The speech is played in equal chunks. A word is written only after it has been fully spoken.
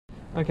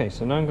Okay,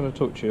 so now I'm going to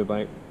talk to you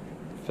about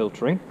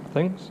filtering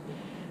things,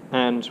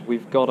 and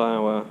we've got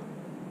our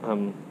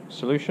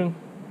solution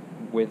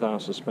with our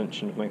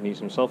suspension of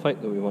magnesium sulfate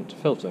that we want to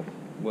filter.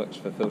 Works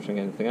for filtering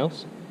anything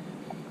else.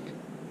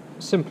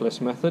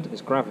 Simplest method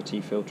is gravity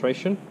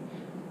filtration,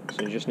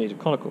 so you just need a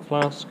conical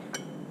flask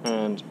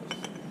and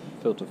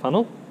filter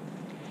funnel.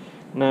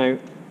 Now,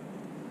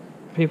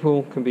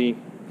 people can be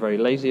very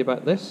lazy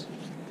about this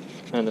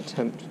and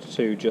attempt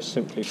to just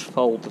simply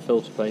fold the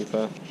filter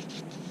paper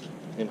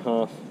in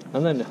half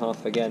and then in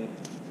half again,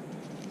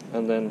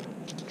 and then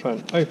try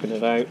and open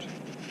it out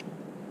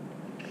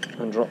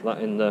and drop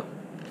that in the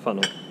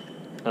funnel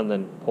and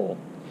then pour.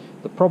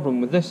 The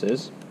problem with this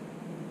is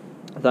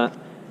that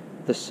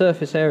the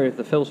surface area of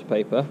the filter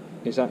paper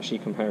is actually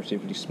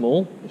comparatively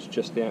small. It's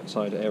just the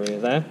outside area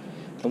there,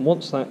 and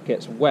once that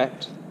gets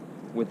wet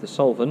with the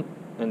solvent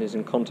and is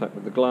in contact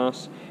with the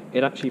glass,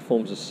 it actually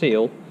forms a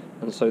seal,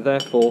 and so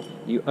therefore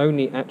you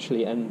only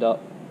actually end up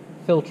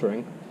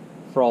filtering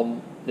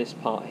from this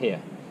part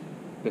here,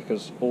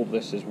 because all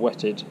this is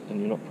wetted and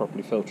you're not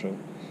properly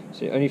filtering.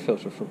 So you only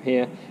filter from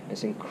here.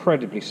 It's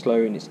incredibly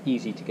slow and it's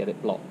easy to get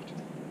it blocked,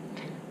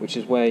 which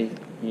is where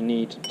you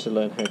need to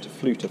learn how to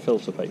flute a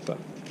filter paper.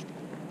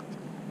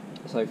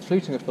 So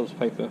fluting a filter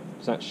paper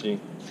is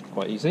actually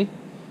quite easy.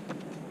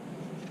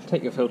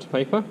 Take your filter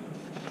paper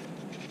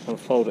and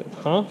fold it in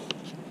half,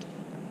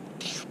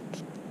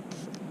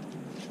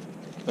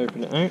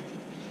 open it out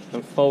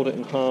and fold it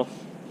in half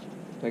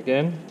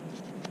again,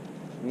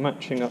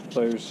 matching up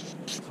those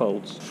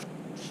folds.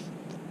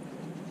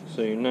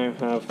 So you now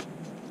have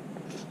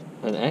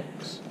an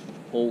X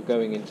all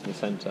going into the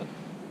centre.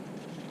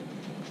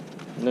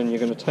 And then you're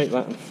going to take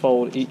that and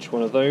fold each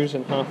one of those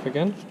in half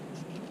again.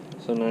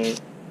 So now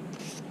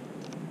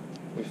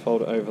we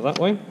fold it over that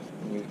way,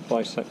 and we've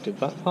bisected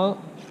that part,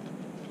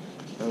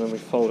 and then we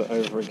fold it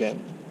over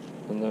again.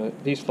 And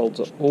these folds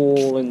are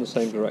all in the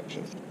same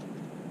direction.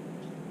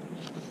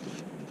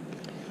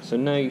 So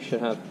now you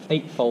should have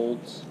 8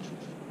 folds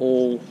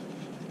all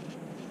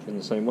in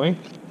the same way,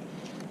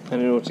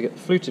 and in order to get the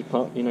fluted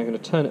part, you're now going to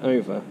turn it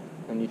over,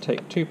 and you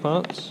take 2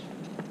 parts,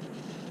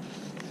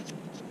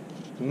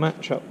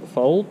 match up the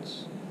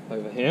folds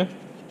over here,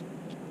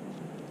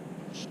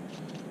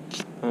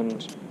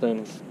 and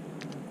then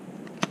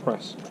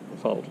press and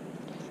fold.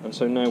 And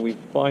so now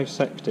we've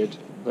bisected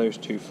those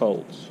 2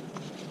 folds,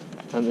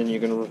 and then you're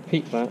going to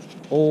repeat that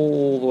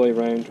all the way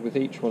around with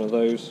each one of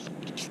those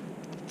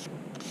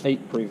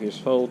 8 previous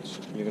folds.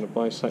 You're going to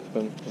bisect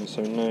them, and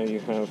so now you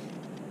have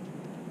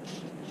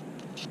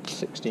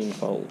 16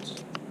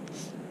 folds.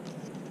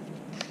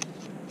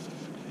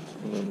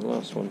 And then the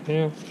last one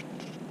here.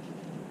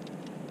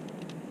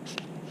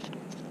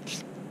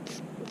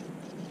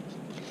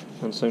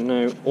 And so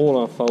now all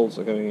our folds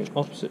are going in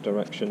opposite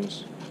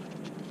directions.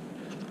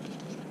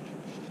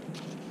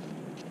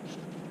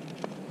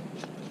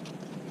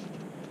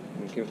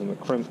 And give them a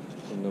crimp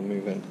and they'll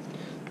move in.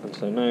 And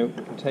so now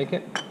we can take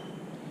it,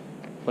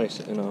 place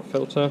it in our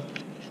filter,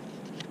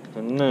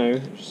 and now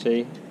you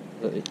see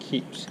that it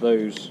keeps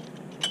those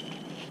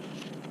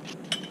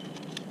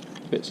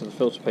bits of the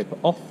filter paper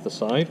off the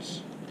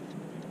sides.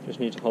 Just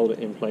need to hold it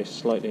in place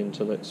slightly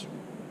until it's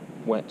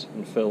wet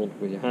and filled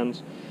with your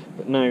hands.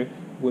 But now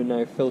we're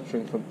now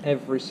filtering from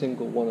every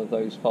single one of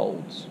those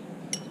folds.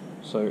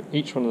 So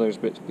each one of those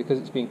bits, because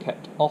it's being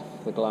kept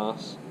off the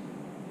glass,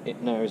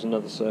 it now is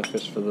another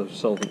surface for the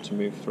solvent to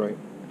move through.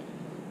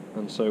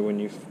 And so when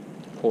you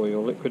pour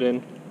your liquid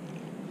in,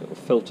 it will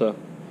filter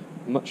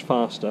much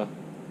faster,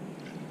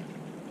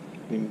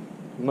 be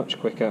much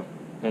quicker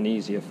and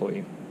easier for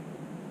you.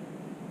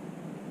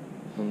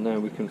 And now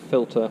we can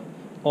filter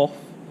off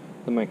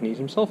the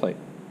magnesium sulfate.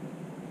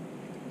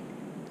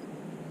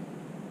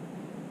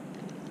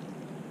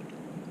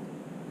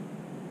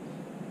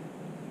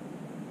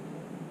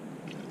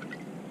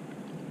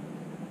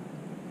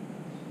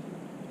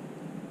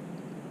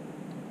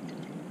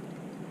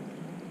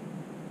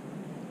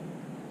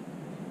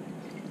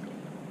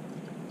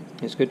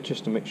 It's good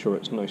just to make sure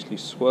it's nicely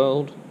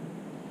swirled,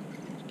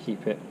 to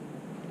keep it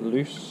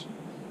loose.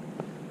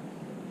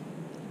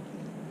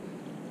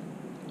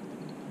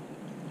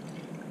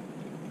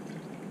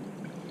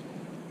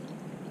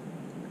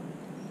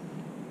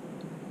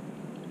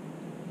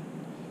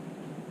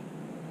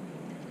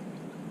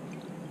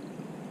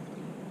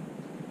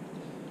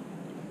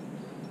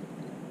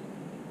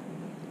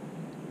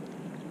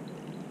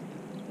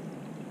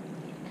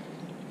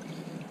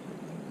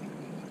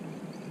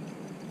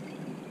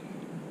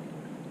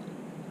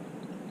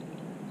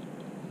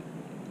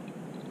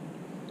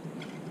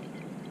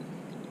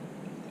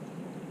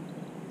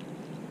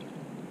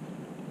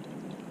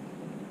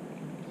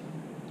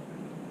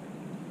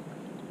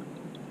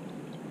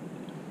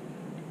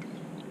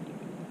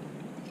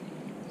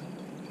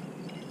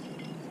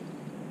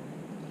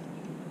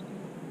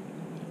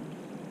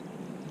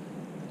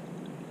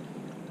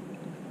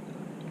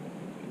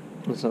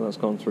 And so that's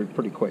gone through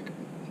pretty quick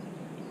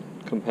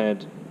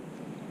compared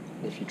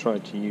if you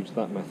tried to use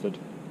that method.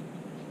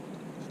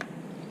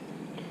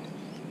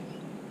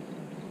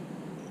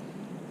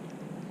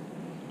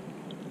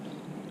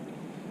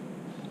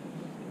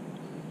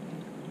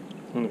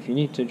 And if you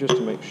need to, just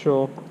to make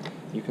sure,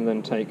 you can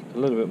then take a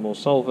little bit more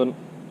solvent,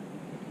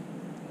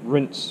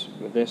 rinse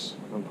with this,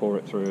 and pour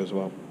it through as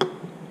well.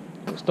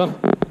 And it's done.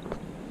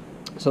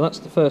 So that's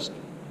the first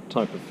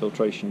type of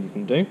filtration you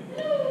can do.